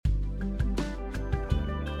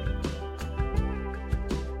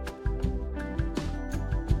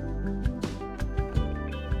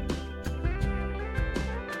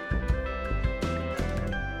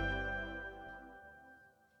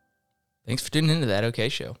Thanks for tuning into That OK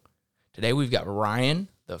Show. Today we've got Ryan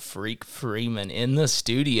the Freak Freeman in the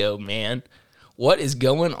studio, man. What is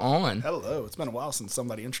going on? Hello. It's been a while since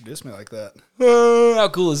somebody introduced me like that. How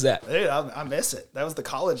cool is that? Dude, I miss it. That was the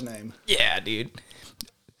college name. Yeah, dude.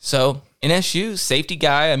 So, NSU, safety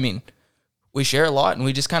guy, I mean, we share a lot, and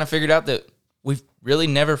we just kind of figured out that we've really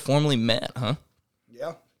never formally met, huh?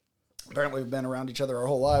 Yeah. Apparently we've been around each other our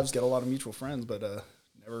whole lives, got a lot of mutual friends, but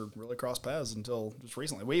never really crossed paths until just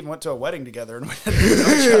recently. We even went to a wedding together and we didn't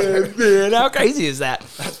know each other. Man, how crazy is that?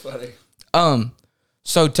 That's funny.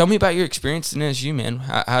 So tell me about your experience in NSU, man.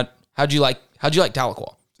 How'd you like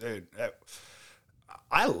Tahlequah? Dude,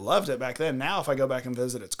 I loved it back then. Now if I go back and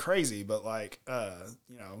visit, it's crazy, but like, I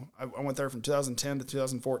went there from 2010 to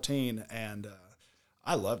 2014 and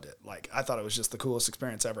I loved it. Like, I thought it was just the coolest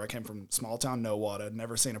experience ever. I came from small town Nowata, I'd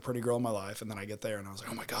never seen a pretty girl in my life, and then I get there and I was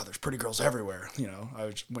like, oh my God, there's pretty girls everywhere.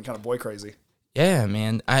 I went kind of boy crazy. Yeah,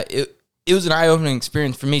 man. It was an eye-opening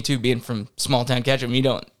experience for me too, being from small town Ketchum.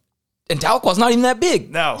 And Tahlequah's not even that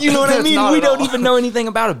big. No. You know what I mean? We don't all. even know anything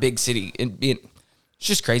about a big city. It's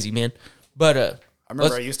just crazy, man. But I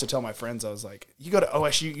remember I used to tell my friends, I was like, you go to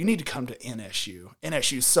OSU, you need to come to NSU.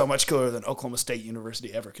 NSU is so much cooler than Oklahoma State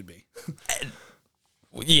University ever could be.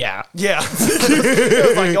 yeah. Yeah. It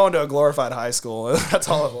was like going to a glorified high school. That's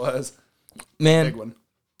all it was. Man, Big one.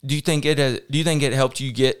 do you think it helped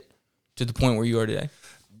you get to the point where you are today?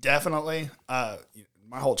 Definitely.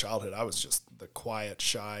 My whole childhood, I was just the quiet,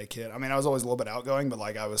 shy kid. I mean, I was always a little bit outgoing, but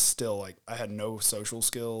like I was still like, I had no social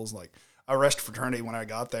skills. Like I rushed fraternity when I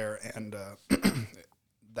got there, and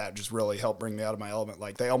that just really helped bring me out of my element.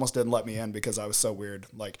 Like they almost didn't let me in because I was so weird.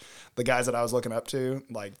 Like the guys that I was looking up to,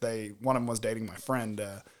 like one of them was dating my friend.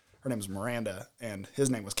 Her name was Miranda, and his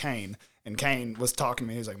name was Kane. And Kane was talking to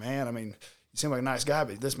me. He was like, man, I mean, you seem like a nice guy,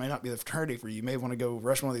 but this may not be the fraternity for you. You may want to go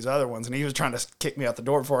rush one of these other ones. And he was trying to kick me out the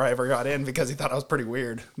door before I ever got in because he thought I was pretty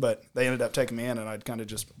weird. But they ended up taking me in, and I'd kind of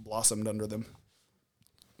just blossomed under them.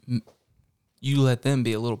 You let them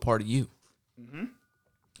be a little part of you. Mm-hmm.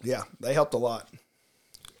 Yeah, they helped a lot.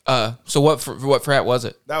 So what frat was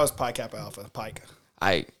it? That was Pi Kappa Alpha, Pike.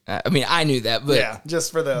 I mean, I knew that, but yeah,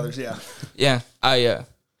 just for the others, yeah. Yeah,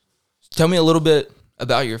 tell me a little bit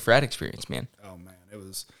about your frat experience, man. Oh man, it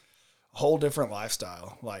was a whole different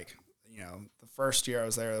lifestyle. Like, the first year I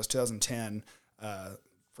was there, that was 2010.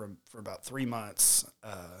 For about 3 months,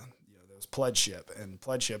 there was pledgeship, and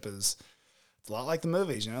pledgeship is it's a lot like the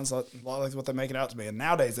movies. It's a lot like what they make it out to be. And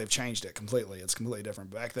nowadays they've changed it completely. It's completely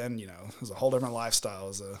different. Back then, it was a whole different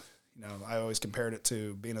lifestyle. I always compared it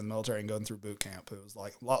to being in the military and going through boot camp. It was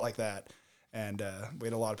like a lot like that. And we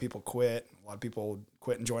had a lot of people quit. A lot of people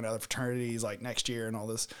quit and join other fraternities like next year and all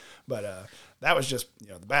this. But that was just,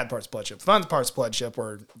 the bad parts of pledgeship. Fun parts of pledgeship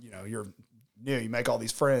where, you're new, you make all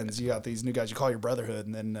these friends. You got these new guys you call your brotherhood.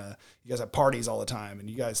 And then you guys have parties all the time. And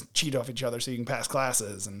you guys cheat off each other so you can pass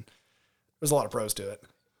classes. And there's a lot of pros to it.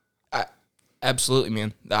 Absolutely,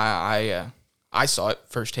 man. I saw it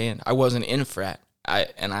firsthand. I wasn't in a frat,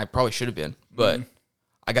 and I probably should have been, but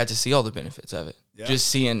I got to see all the benefits of it. Yeah. Just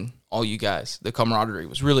seeing all you guys, the camaraderie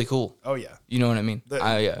was really cool. Oh yeah, you know what I mean.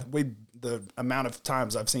 The amount of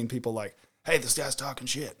times I've seen people like, hey, this guy's talking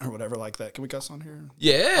shit or whatever like that. Can we cuss on here?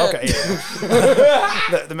 Yeah. Okay.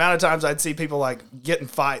 Yeah. the amount of times I'd see people like get in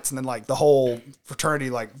fights and then like the whole fraternity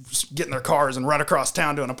like get in their cars and run across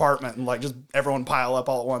town to an apartment and like just everyone pile up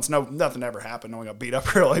all at once. No, nothing ever happened. No one got beat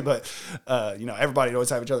up really, but everybody always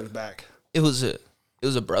have each other's back. It was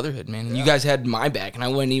a brotherhood, man. And you guys had my back, and I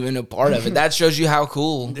wasn't even a part of it. That shows you how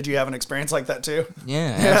cool. Did you have an experience like that too?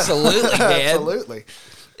 Yeah, absolutely, man. Absolutely.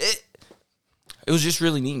 It was just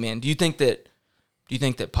really neat, man. Do you think that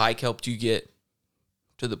Pike helped you get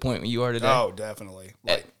to the point where you are today? Oh, definitely.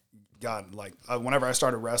 Whenever I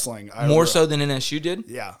started wrestling, more so than NSU did?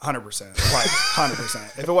 Yeah, 100%. Like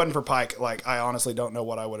 100%. If it wasn't for Pike, like I honestly don't know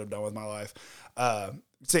what I would have done with my life. I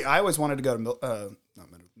always wanted to go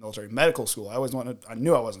to medical school. I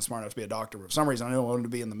knew I wasn't smart enough to be a doctor, but for some reason I knew I wanted to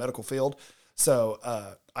be in the medical field. So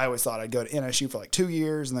I always thought I'd go to NSU for like 2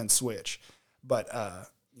 years and then switch. But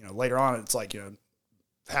later on, it's like,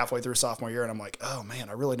 halfway through sophomore year, and I'm like, oh man,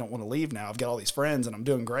 I really don't want to leave now. I've got all these friends and I'm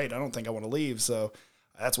doing great. I don't think I want to leave. So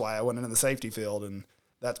that's why I went into the safety field. And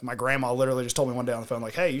that's my grandma literally just told me one day on the phone,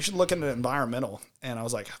 like, hey, you should look into environmental. And I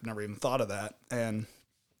was like, I've never even thought of that. And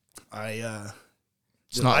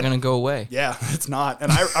it's not going to go away. Yeah, it's not. And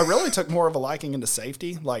I really took more of a liking into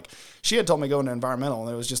safety. Like she had told me go into environmental,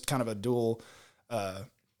 and it was just kind of a dual, what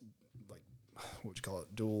would you call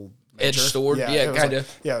it? Dual edge sword. Yeah, kind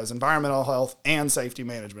of. Yeah, it was environmental health and safety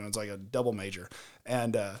management. It's like a double major.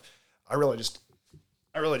 And I really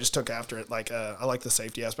just took after it. Like I like the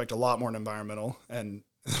safety aspect a lot more than environmental. And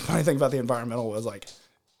the funny thing about the environmental was like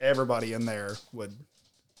everybody in there would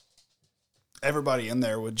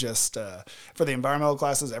just for the environmental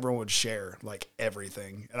classes, everyone would share like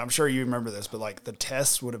everything. And I'm sure you remember this, but like the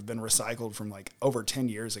tests would have been recycled from like over 10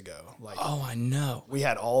 years ago. Like, Oh, I know. we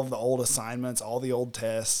had all of the old assignments, all the old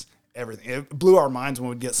tests, everything. It blew our minds when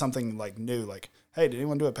we'd get something like new, like, hey, did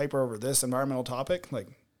anyone do a paper over this environmental topic? Like,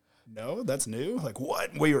 no, that's new. Like,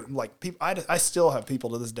 what? We were like, people. I still have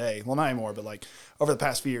people to this day. Well, not anymore, but like over the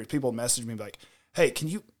past few years, people message me like, hey, do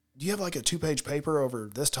you have like a 2-page paper over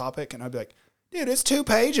this topic? And I'd be like, dude, it's 2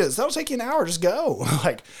 pages. That'll take you an hour. Just go.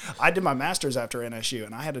 Like, I did my master's after NSU,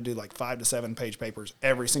 and I had to do like 5 to 7 page papers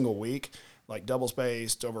every single week, like double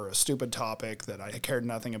spaced over a stupid topic that I cared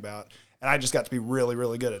nothing about. And I just got to be really,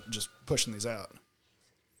 really good at just pushing these out.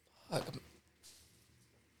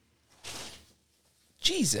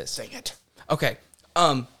 Jesus. Dang it. Okay.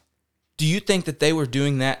 Do you think that they were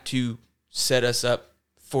doing that to set us up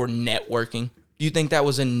for networking? Do you think that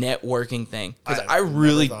was a networking thing? Because I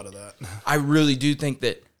really never thought of that. I really do think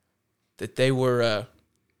that they were.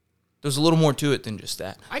 There's a little more to it than just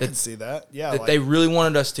that. I can see that. Yeah. That like, they really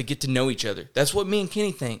wanted us to get to know each other. That's what me and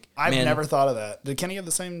Kenny think. I've never thought of that. Did Kenny have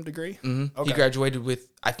the same degree? Mm-hmm. Okay. He graduated with,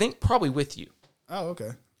 I think, probably with you. Oh, okay.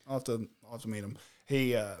 I'll have to meet him.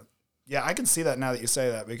 He, yeah, I can see that now that you say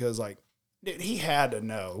that because like, dude, he had to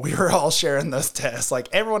know. We were all sharing those tests. Like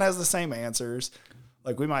everyone has the same answers.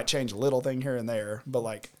 Like we might change a little thing here and there, but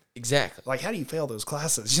like, exactly. Like how do you fail those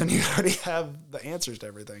classes? You already have the answers to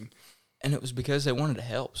everything. And it was because they wanted to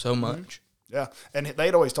help so much. Yeah, and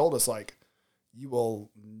they'd always told us like, you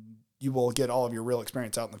will get all of your real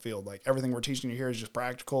experience out in the field. Like everything we're teaching you here is just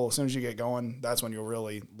practical. As soon as you get going, that's when you'll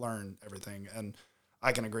really learn everything. And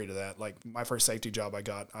I can agree to that. Like my first safety job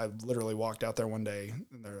I literally walked out there one day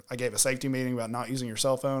and I gave a safety meeting about not using your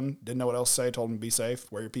cell phone. Didn't know what else to say. Told them to be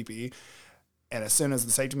safe, wear your PPE. And as soon as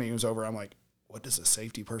the safety meeting was over, I'm like, what does a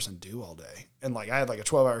safety person do all day? And like I had like a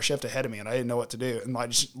 12-hour shift ahead of me and I didn't know what to do. And I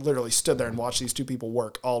just literally stood there and watched these two people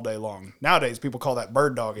work all day long. Nowadays, people call that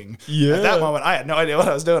bird dogging. Yeah. At that moment, I had no idea what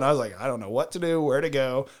I was doing. I was like, I don't know what to do, where to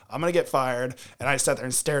go. I'm going to get fired. And I just sat there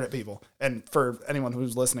and stared at people. And for anyone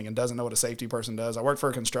who's listening and doesn't know what a safety person does, I work for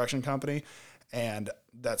a construction company and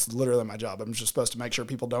that's literally my job. I'm just supposed to make sure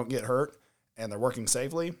people don't get hurt and they're working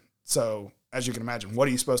safely. So as you can imagine, what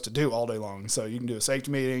are you supposed to do all day long? So you can do a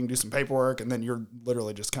safety meeting, do some paperwork, and then you're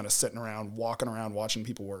literally just kind of sitting around, walking around, watching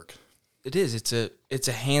people work. It is. It's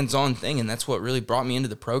a hands-on thing, and that's what really brought me into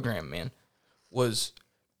the program, man, was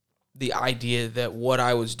the idea that what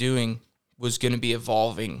I was doing was going to be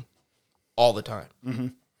evolving all the time. Mm-hmm.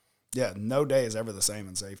 Yeah, no day is ever the same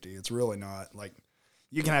in safety. It's really not. Like,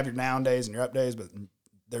 you can have your down days and your up days, but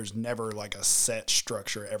there's never like a set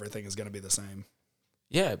structure. Everything is going to be the same.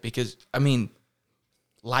 Yeah, because, I mean,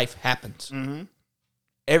 life happens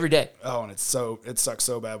every day. Oh, and it sucks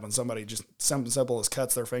so bad when somebody just something simple as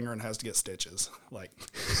cuts their finger and has to get stitches. Like,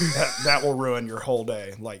 that will ruin your whole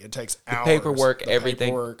day. Like, it takes hours. Paperwork, everything.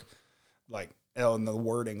 Paperwork, like, and the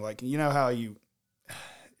wording. Like, you know how I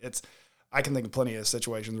can think of plenty of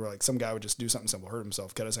situations where, like, some guy would just do something simple, hurt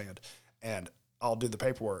himself, cut his hand, and I'll do the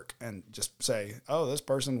paperwork and just say, oh, this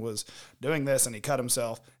person was doing this and he cut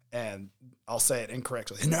himself. And I'll say it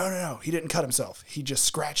incorrectly. No. He didn't cut himself. He just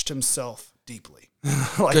scratched himself deeply.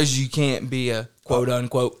 Because you can't be a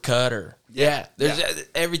quote-unquote cutter. Yeah.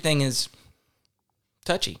 Everything is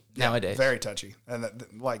touchy nowadays. Very touchy. And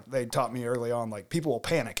like they taught me early on, like people will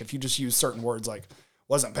panic if you just use certain words like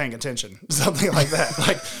wasn't paying attention, something like that.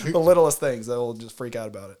 Like the littlest things, they'll just freak out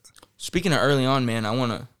about it. Speaking of early on, man, I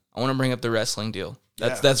wanna bring up the wrestling deal.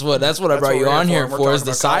 That's what I brought you on here for is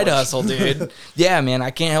the side hustle, dude. Yeah, man, I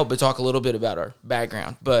can't help but talk a little bit about our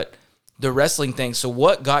background, but the wrestling thing. So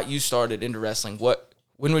what got you started into wrestling?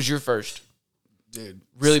 When was your first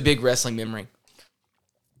really big wrestling memory?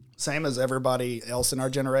 Same as everybody else in our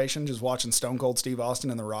generation, just watching Stone Cold Steve Austin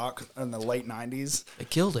and The Rock in the late 90s. They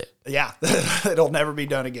killed it. Yeah, it'll never be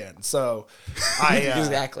done again. So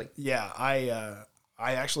exactly. Yeah,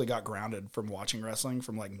 I actually got grounded from watching wrestling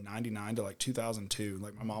from like 99 to like 2002.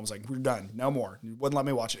 Like my mom was like, we're done. No more. Wouldn't let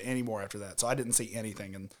me watch it anymore after that. So I didn't see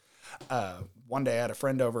anything. And one day I had a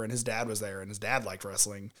friend over and his dad was there and his dad liked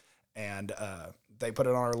wrestling. And they put it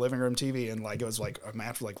on our living room TV and like it was like a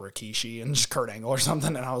match with like Rikishi and just Kurt Angle or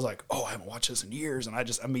something. And I was like, oh, I haven't watched this in years. And I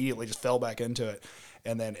just immediately just fell back into it.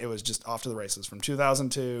 And then it was just off to the races from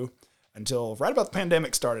 2002 until right about the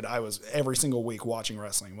pandemic started. I was every single week watching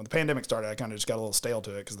wrestling. When the pandemic started, I kind of just got a little stale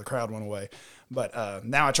to it because the crowd went away. But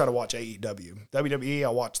now I try to watch AEW. WWE, I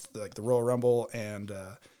watched the Royal Rumble and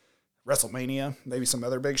WrestleMania, maybe some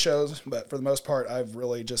other big shows. But for the most part, I've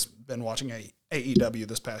really just been watching AEW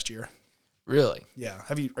this past year. Really? Yeah.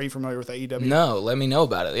 Are you familiar with AEW? No, let me know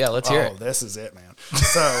about it. Yeah, let's hear it. This is it, man.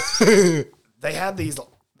 So they had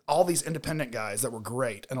all these independent guys that were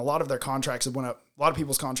great, and a lot of their contracts had went up. A lot of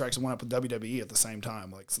people's contracts went up with WWE at the same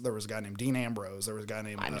time. Like, so there was a guy named Dean Ambrose. There was a guy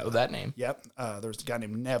named I know that name. Yep. There was a guy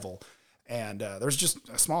named Neville. And there was just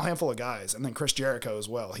a small handful of guys. And then Chris Jericho as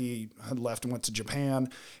well. He had left and went to Japan.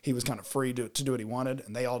 He was kind of free to do what he wanted.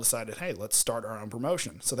 And they all decided, hey, let's start our own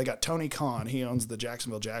promotion. So they got Tony Khan. He owns the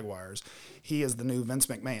Jacksonville Jaguars. He is the new Vince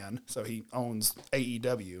McMahon. So he owns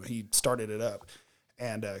AEW. He started it up.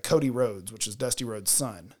 And Cody Rhodes, which is Dusty Rhodes'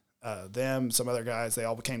 son. Some other guys, they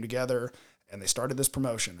all came together. And they started this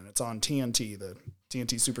promotion. And it's on TNT, the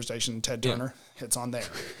TNT Superstation, Ted Turner. Yeah. It's on there.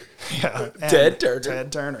 Yeah. Ted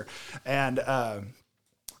Turner. And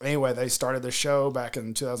anyway, they started the show back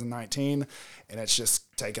in 2019, and it's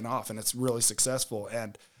just taken off, and it's really successful.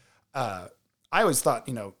 And I always thought,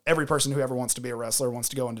 every person who ever wants to be a wrestler wants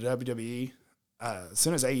to go into WWE. As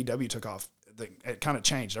soon as AEW took off, it kind of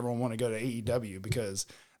changed. Everyone wanted to go to AEW because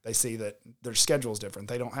they see that their schedule is different.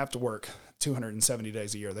 They don't have to work 270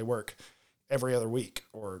 days a year. They work every other week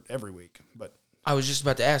or every week. But I was just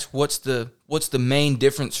about to ask, what's the main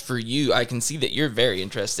difference for you? I can see that you're very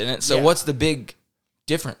interested in it. So what's the big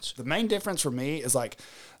difference? The main difference for me is like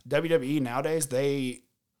WWE nowadays,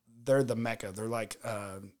 they're the mecca. They're like,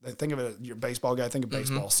 think of it, you're a baseball guy, think of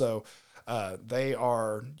baseball. So they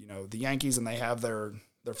are, the Yankees, and they have their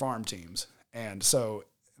farm teams. And so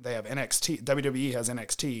they have NXT, WWE has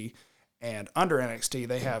NXT, and under NXT,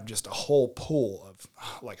 they have just a whole pool of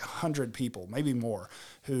like 100 people, maybe more,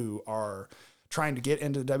 who are trying to get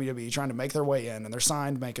into WWE, trying to make their way in, and they're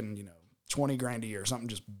signed making, $20,000 a year, something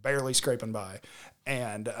just barely scraping by.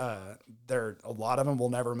 And a lot of them will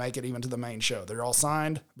never make it even to the main show. They're all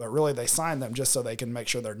signed, but really they signed them just so they can make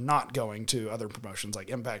sure they're not going to other promotions like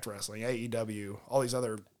Impact Wrestling, AEW, all these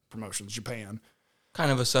other promotions, Japan. Kind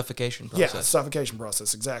of a suffocation process. Yeah, suffocation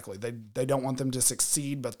process, exactly. They don't want them to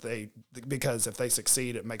succeed, but because if they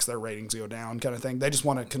succeed, it makes their ratings go down kind of thing. They just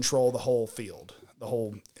want to control the whole field, the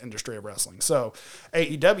whole industry of wrestling. So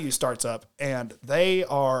AEW starts up, and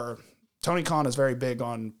Tony Khan is very big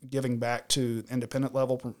on giving back to independent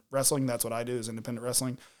level wrestling. That's what I do, is independent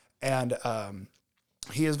wrestling. And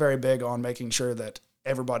he is very big on making sure that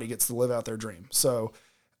everybody gets to live out their dream. So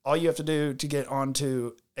all you have to do to get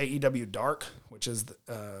onto AEW Dark, which is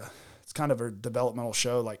it's kind of a developmental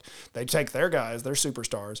show. Like, they take their guys, their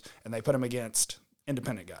superstars, and they put them against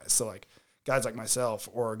independent guys. So like guys like myself,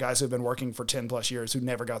 or guys who've been working for 10 plus years who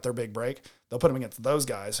never got their big break, they'll put them against those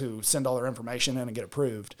guys who send all their information in and get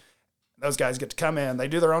approved. Those guys get to come in, they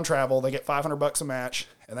do their own travel, they get $500 a match,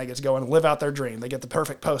 and they get to go and live out their dream. They get the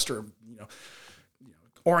perfect poster,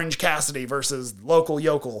 Orange Cassidy versus local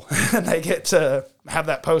yokel, and they get to have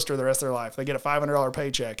that poster the rest of their life. They get a $500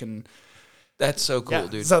 paycheck, and that's so cool,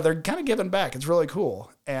 dude. So they're kind of giving back. It's really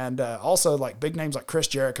cool. And also, like, big names like Chris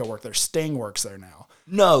Jericho work there. Sting works there now.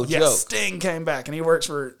 No joke. Sting came back, and he works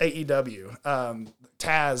for AEW.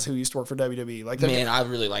 Taz, who used to work for WWE. Man, I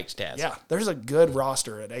really liked Taz. Yeah, there's a good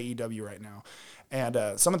roster at AEW right now.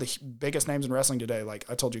 And some of the biggest names in wrestling today, like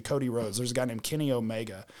I told you, Cody Rhodes. There's a guy named Kenny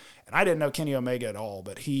Omega, and I didn't know Kenny Omega at all,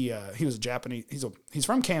 but he was a Japanese. He's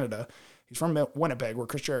from Canada. He's from Winnipeg, where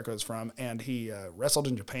Chris Jericho is from, and he wrestled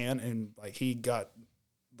in Japan. And he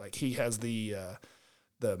has the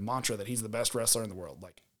mantra that he's the best wrestler in the world.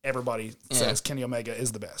 Like, everybody says Kenny Omega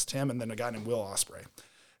is the best. Him, and then a guy named Will Ospreay.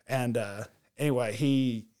 And anyway,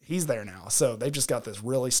 he's there now. So they've just got this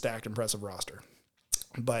really stacked, impressive roster.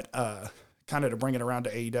 But kind of to bring it around to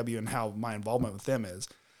AEW and how my involvement with them is,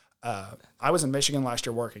 I was in Michigan last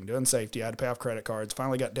year doing safety. I had to pay off credit cards,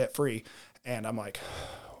 finally got debt free. And I'm like,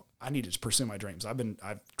 I need to pursue my dreams.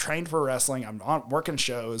 I've trained for wrestling. I'm working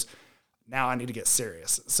shows. Now I need to get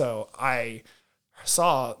serious. So I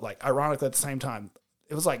saw, like, ironically at the same time,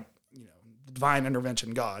 it was like, divine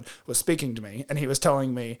intervention. God was speaking to me, and he was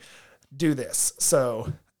telling me, do this.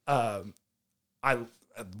 So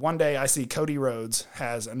one day I see Cody Rhodes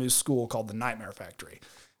has a new school called the Nightmare Factory,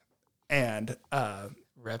 and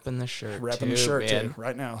repping the shirt too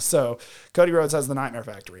right now. So Cody Rhodes has the Nightmare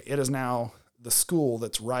Factory. It is now the school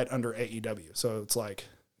that's right under AEW. So it's like,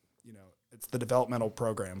 it's the developmental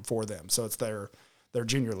program for them. So it's their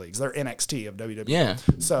junior leagues, their NXT of WWE. Yeah.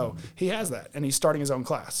 So he has that, and he's starting his own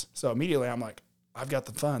class. So immediately I'm like, I've got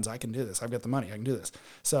the funds. I can do this. I've got the money. I can do this.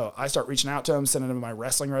 So I start reaching out to him, sending him my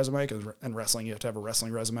wrestling resume, because in wrestling, you have to have a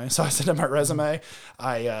wrestling resume. So I send him my resume.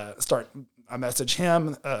 I message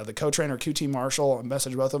him, the co-trainer QT Marshall. I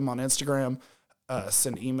message both of them on Instagram,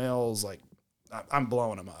 send emails, like I'm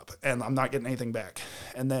blowing them up and I'm not getting anything back.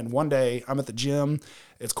 And then one day I'm at the gym.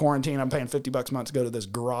 It's quarantine. I'm paying $50 a month to go to this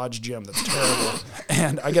garage gym that's terrible.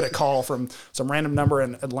 And I get a call from some random number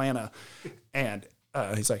in Atlanta. And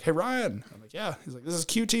he's like, "Hey, Ryan." I'm like, "Yeah." He's like, "This is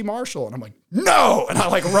QT Marshall." And I'm like, "No." And I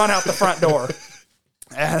like run out the front door.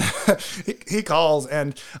 And he calls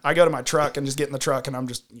and I go to my truck and just get in the truck and I'm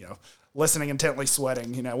just, listening intently,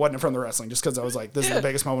 sweating. It wasn't from the wrestling, just because I was like, this is the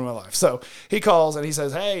biggest moment of my life. So he calls and he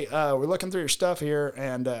says, "Hey, we're looking through your stuff here,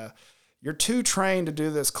 and you're too trained to do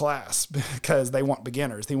this class," because they want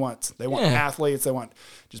beginners. They want athletes. They want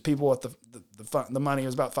just people with the fun. The money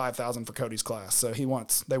is about $5,000 for Cody's class. So they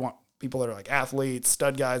want people that are like athletes,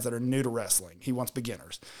 stud guys that are new to wrestling. He wants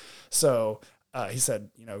beginners. So he said,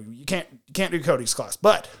 you can't do Cody's class,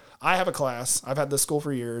 but I have a class. I've had this school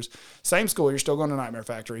for years. Same school. You're still going to Nightmare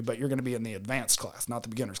Factory, but you're going to be in the advanced class, not the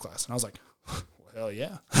beginner's class. And I was like, well, hell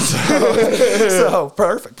yeah. So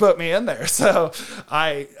perfect. Put me in there. So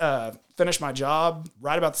I finished my job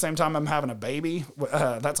right about the same time I'm having a baby.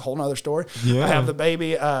 That's a whole nother story. Yeah. I have the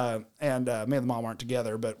baby, and me and the mom aren't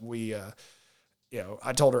together, but we,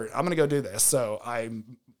 I told her, I'm going to go do this. So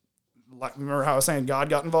remember how I was saying God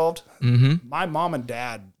got involved? Mm-hmm. My mom and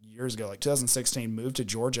dad years ago, like 2016, moved to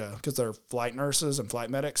Georgia because they're flight nurses and flight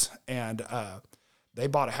medics. And they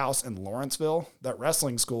bought a house in Lawrenceville. That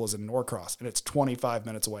wrestling school is in Norcross, and it's 25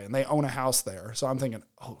 minutes away. And they own a house there. So I'm thinking,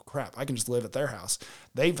 oh, crap, I can just live at their house.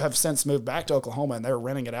 They have since moved back to Oklahoma, and they're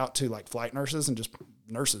renting it out to like flight nurses and just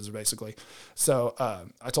nurses, basically. So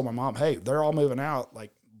I told my mom, hey, they're all moving out.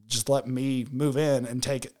 Like, just let me move in and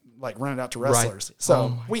rent it out to wrestlers. Right.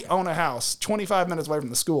 So we own a house 25 minutes away from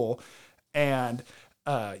the school. And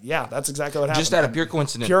that's exactly what happened. Just out of pure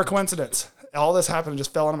coincidence. Pure coincidence. All this happened and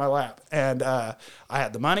just fell into my lap. And I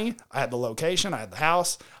had the money, I had the location, I had the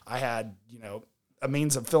house, I had, a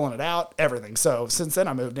means of filling it out, everything. So since then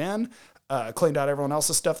I moved in, cleaned out everyone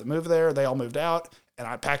else's stuff that moved there. They all moved out, and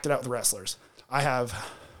I packed it out with wrestlers. I have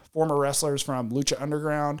former wrestlers from Lucha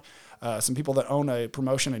Underground, some people that own a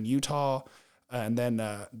promotion in Utah, and then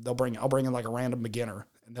I'll bring in like a random beginner,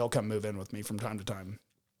 and they'll come move in with me from time to time.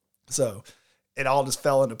 So it all just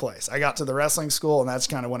fell into place. I got to the wrestling school, and that's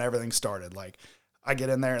kind of when everything started. Like, I get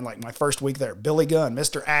in there, and like my first week there, Billy Gunn,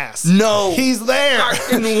 Mr. Ass. No. He's there.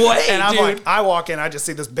 Way, and I'm dude. like, I walk in, I just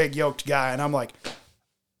see this big yoked guy, and I'm like,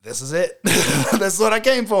 this is it. This is what I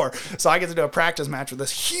came for. So I get to do a practice match with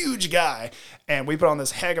this huge guy, and we put on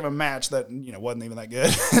this heck of a match that, wasn't even that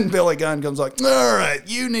good. And Billy Gunn comes like, all right,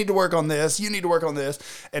 you need to work on this. You need to work on this.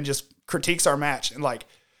 And just critiques our match. And like,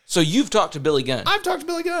 so you've talked to Billy Gunn. I've talked to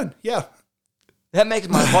Billy Gunn. Yeah. That makes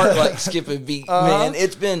my heart skip a beat,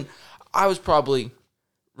 man. I was probably,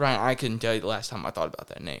 Ryan, I couldn't tell you the last time I thought about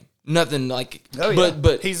that name. Nothing like,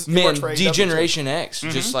 but he D-Generation X,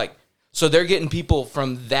 just like, so they're getting people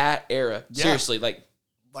from that era. Yeah. Seriously,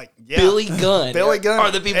 Billy Gunn. Billy Gunn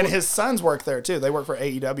are the people. And his sons work there too. They work for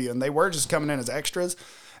AEW, and they were just coming in as extras.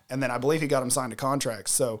 And then I believe he got them signed to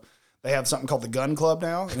contracts. So they have something called the Gun Club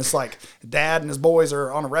now. And it's like dad and his boys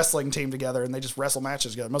are on a wrestling team together, and they just wrestle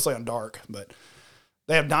matches together, mostly on Dark. But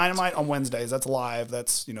they have Dynamite on Wednesdays. That's live.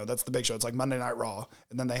 That's, that's the big show. It's like Monday Night Raw.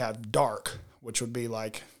 And then they have Dark, which would be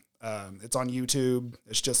like, it's on YouTube.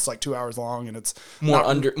 It's just like 2 hours long, and it's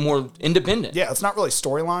more independent. Yeah, it's not really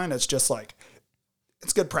storyline. It's just like,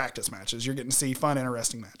 it's good practice matches. You're getting to see fun,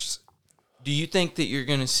 interesting matches. Do you think that you're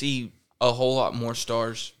going to see a whole lot more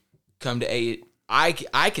stars come to A? I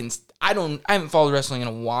haven't followed wrestling in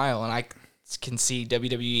a while, and I can see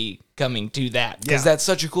WWE coming to that because that's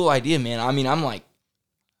such a cool idea, man. I mean, I'm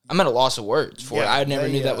at a loss of words for it. I never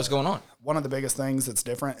knew that was going on. One of the biggest things that's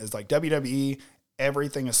different is like WWE,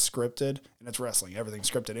 everything is scripted, and it's wrestling.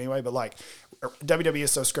 Everything's scripted anyway, but like WWE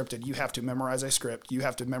is so scripted, you have to memorize a script, you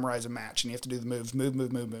have to memorize a match, and you have to do the moves, move,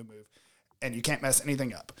 and you can't mess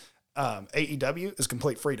anything up. AEW is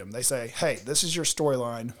complete freedom. They say, hey, this is your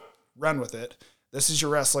storyline, run with it. This is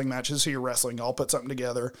your wrestling match. This is who you're wrestling. I'll put something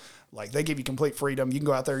together. Like, they give you complete freedom. You can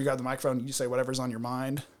go out there, you got the microphone, you say whatever's on your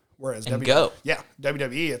mind. Whereas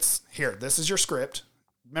WWE, it's here. This is your script.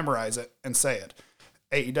 Memorize it and say it.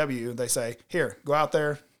 AEW, they say, here, go out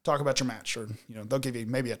there, talk about your match, or they'll give you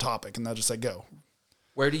maybe a topic, and they'll just say go.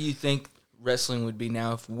 Where do you think wrestling would be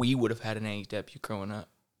now if we would have had an AEW growing up?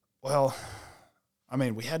 Well, I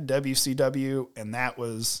mean, we had WCW, and that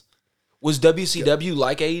was WCW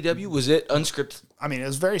like AEW? Was it unscripted? I mean, it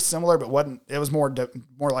was very similar, but wasn't. It was more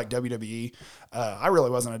like WWE. I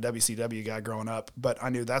really wasn't a WCW guy growing up, but I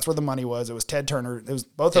knew that's where the money was. It was Ted Turner. It was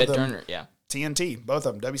both of them. Ted Turner, yeah. TNT, both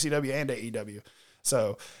of them, WCW and AEW.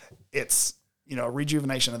 So it's,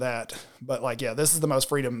 rejuvenation of that. But like, yeah, this is the most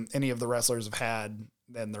freedom any of the wrestlers have had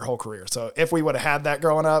in their whole career. So if we would have had that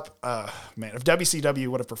growing up, man, if WCW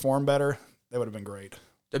would have performed better, they would have been great.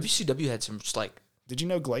 WCW had some just like. Did you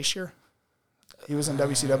know Glacier? He was in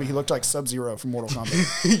WCW. He looked like Sub-Zero from Mortal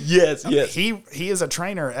Kombat. Yes. He is a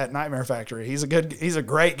trainer at Nightmare Factory. He's a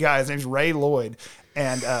great guy. His name's Ray Lloyd.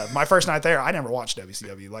 And my first night there, I never watched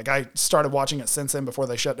WCW. Like I started watching it since then before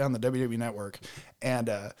they shut down the WWE network. And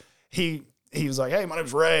he was like, "Hey, my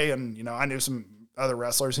name's Ray," and I knew some other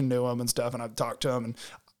wrestlers who knew him and stuff, and I talked to him, and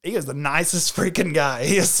he is the nicest freaking guy.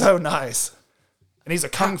 He is so nice. And he's a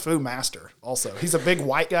kung fu master also. He's a big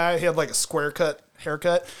white guy. He had like a square cut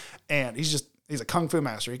haircut, and he's a kung fu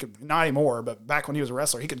master. He could, not anymore, but back when he was a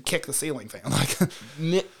wrestler, he could kick the ceiling fan.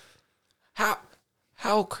 Like,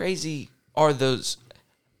 how crazy are those?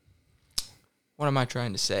 What am I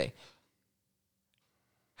trying to say?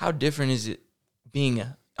 How different is it being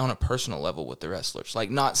on a personal level with the wrestlers? Like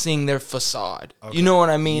not seeing their facade. Okay. You know what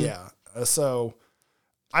I mean? Yeah. So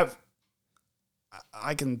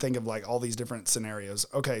I can think of like all these different scenarios.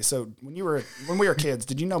 Okay, so when we were kids,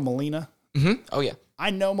 did you know Melina? Mm-hmm. Oh yeah, I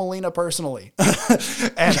know Melina personally, and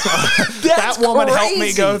that woman helped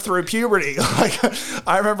me go through puberty. Like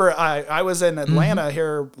I remember, I was in Atlanta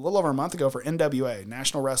here a little over a month ago for NWA,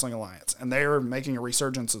 National Wrestling Alliance, and they were making a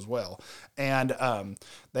resurgence as well. And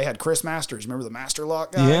they had Chris Masters, remember the Master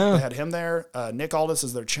Lock guy? Yeah, they had him there. Nick Aldis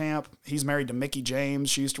is their champ. He's married to Mickey James.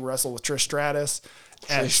 She used to wrestle with Trish Stratus.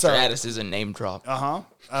 Trish Stratus is a name drop.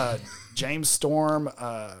 James Storm,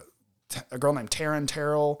 a girl named Taryn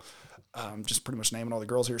Terrell. Just pretty much naming all the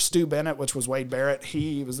girls here. Stu Bennett, which was Wade Barrett,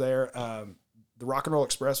 he was there. The Rock and Roll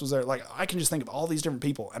Express was there. Like, I can just think of all these different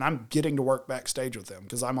people, and I'm getting to work backstage with them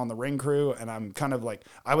because I'm on the ring crew, and I'm kind of like,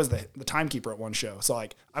 I was the timekeeper at one show. So,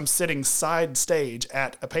 like, I'm sitting side stage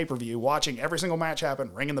at a pay-per-view, watching every single match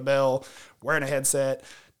happen, ringing the bell, wearing a headset,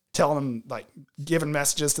 telling them, like, giving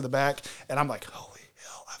messages to the back, and I'm like, holy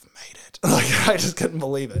hell, I've made it. Like, I just couldn't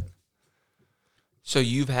believe it. So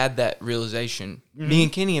you've had that realization. Mm-hmm. Me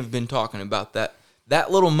and Kenny have been talking about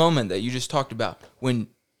that little moment that you just talked about when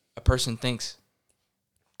a person thinks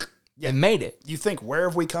they made it. You think, where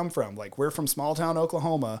have we come from? Like, we're from small town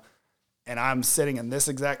Oklahoma, and I'm sitting in this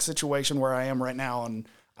exact situation where I am right now, and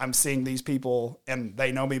I'm seeing these people, and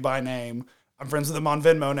they know me by name. I'm friends with them on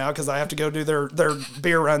Venmo now because I have to go do their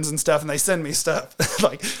beer runs and stuff, and they send me stuff.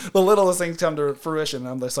 Like, the littlest things come to fruition, and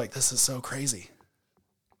I'm just like, this is so crazy.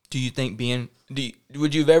 Do you think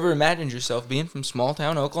would you have ever imagined yourself being from small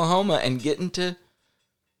town Oklahoma and getting to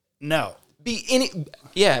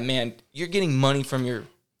yeah, man, you're getting money from your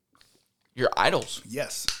idols.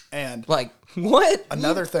 Yes. And like, what?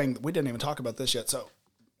 Another thing, we didn't even talk about this yet. So,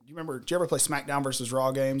 did you ever play SmackDown versus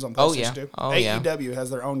Raw games on PlayStation 2? AEW has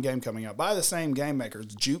their own game coming out by the same game makers,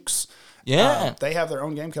 Jukes. Yeah. They have their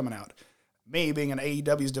own game coming out. Me being an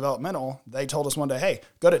AEW's developmental, they told us one day, hey,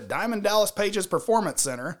 go to Diamond Dallas Page's Performance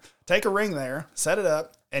Center, take a ring there, set it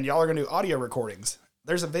up, and y'all are going to do audio recordings.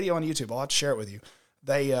 There's a video on YouTube. I'll have to share it with you.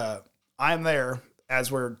 I'm there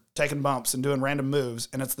as we're taking bumps and doing random moves,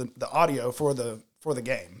 and it's the audio for the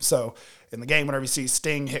game. So in the game, whenever you see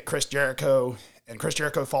Sting hit Chris Jericho and Chris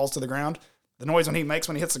Jericho falls to the ground, the noise when he makes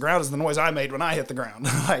when he hits the ground is the noise I made when I hit the ground.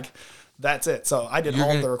 Like, that's it. So I did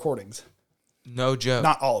all of the recordings. No joke.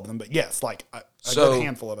 Not all of them, but yes, like a good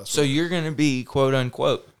handful of us. So you're going to be, quote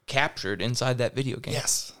unquote, captured inside that video game.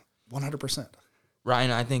 Yes, 100%.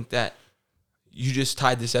 Ryan, I think that you just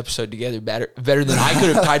tied this episode together better than I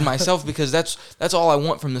could have tied myself, because that's all I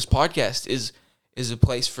want from this podcast is a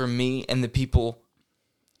place for me and the people,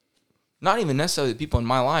 not even necessarily the people in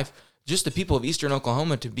my life, just the people of Eastern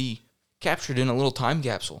Oklahoma to be captured in a little time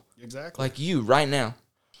capsule. Exactly. Like you right now.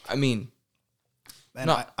 I mean, and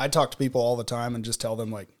I talk to people all the time and just tell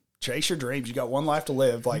them, like, chase your dreams. You got one life to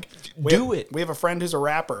live. Like, we have a friend who's a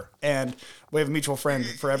rapper, and we have a mutual friend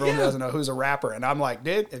for everyone who doesn't know who's a rapper. And I'm like,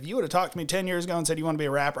 dude, if you would have talked to me 10 years ago and said you want to be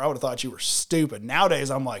a rapper, I would have thought you were stupid. Nowadays,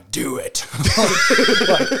 I'm like, do it.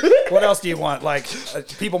 Like, what else do you want? Like, I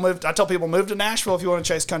tell people, move to Nashville if you want to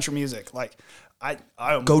chase country music. Like, I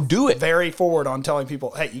go do it. Very forward on telling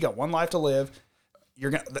people, hey, you got one life to live.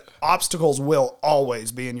 The obstacles will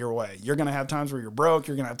always be in your way. You're going to have times where you're broke.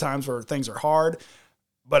 You're going to have times where things are hard,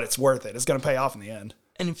 but it's worth it. It's going to pay off in the end.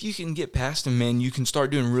 And if you can get past them, man, you can start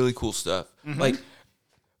doing really cool stuff. Mm-hmm. Like,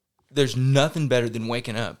 there's nothing better than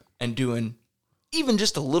waking up and doing even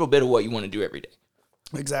just a little bit of what you want to do every day.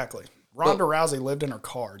 Exactly. Ronda Rousey lived in her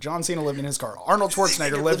car. John Cena lived in his car. Arnold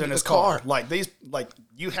Schwarzenegger lived in his car. Like,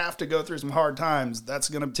 you have to go through some hard times. That's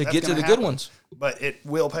going to get to the good ones. But it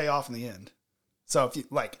will pay off in the end. So if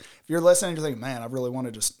you're listening, you're thinking, man, I really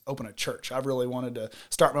wanted to just open a church. I really wanted to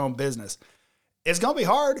start my own business. It's gonna be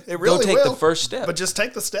hard. It really take will. the first step. But just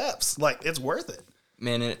take the steps. Like, it's worth it.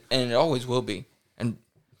 Man, and it always will be. And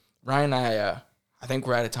Ryan, I think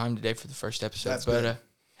we're out of time today for the first episode. That's but good.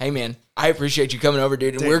 Hey, man, I appreciate you coming over,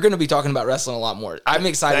 dude. And we're going to be talking about wrestling a lot more. I'm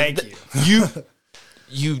excited. Thank you.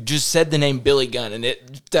 You just said the name Billy Gunn, and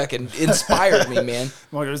it fucking inspired me, man. I'm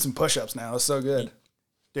going to do some push-ups now. It's so good.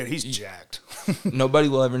 Dude, he's jacked. Nobody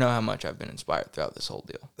will ever know how much I've been inspired throughout this whole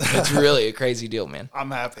deal. It's really a crazy deal, man. I'm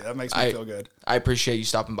happy. That makes me feel good. I appreciate you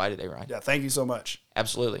stopping by today, Ryan. Yeah, thank you so much.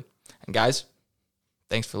 Absolutely. And guys,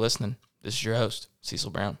 thanks for listening. This is your host, Cecil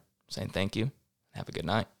Brown, saying thank you. Have a good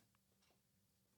night.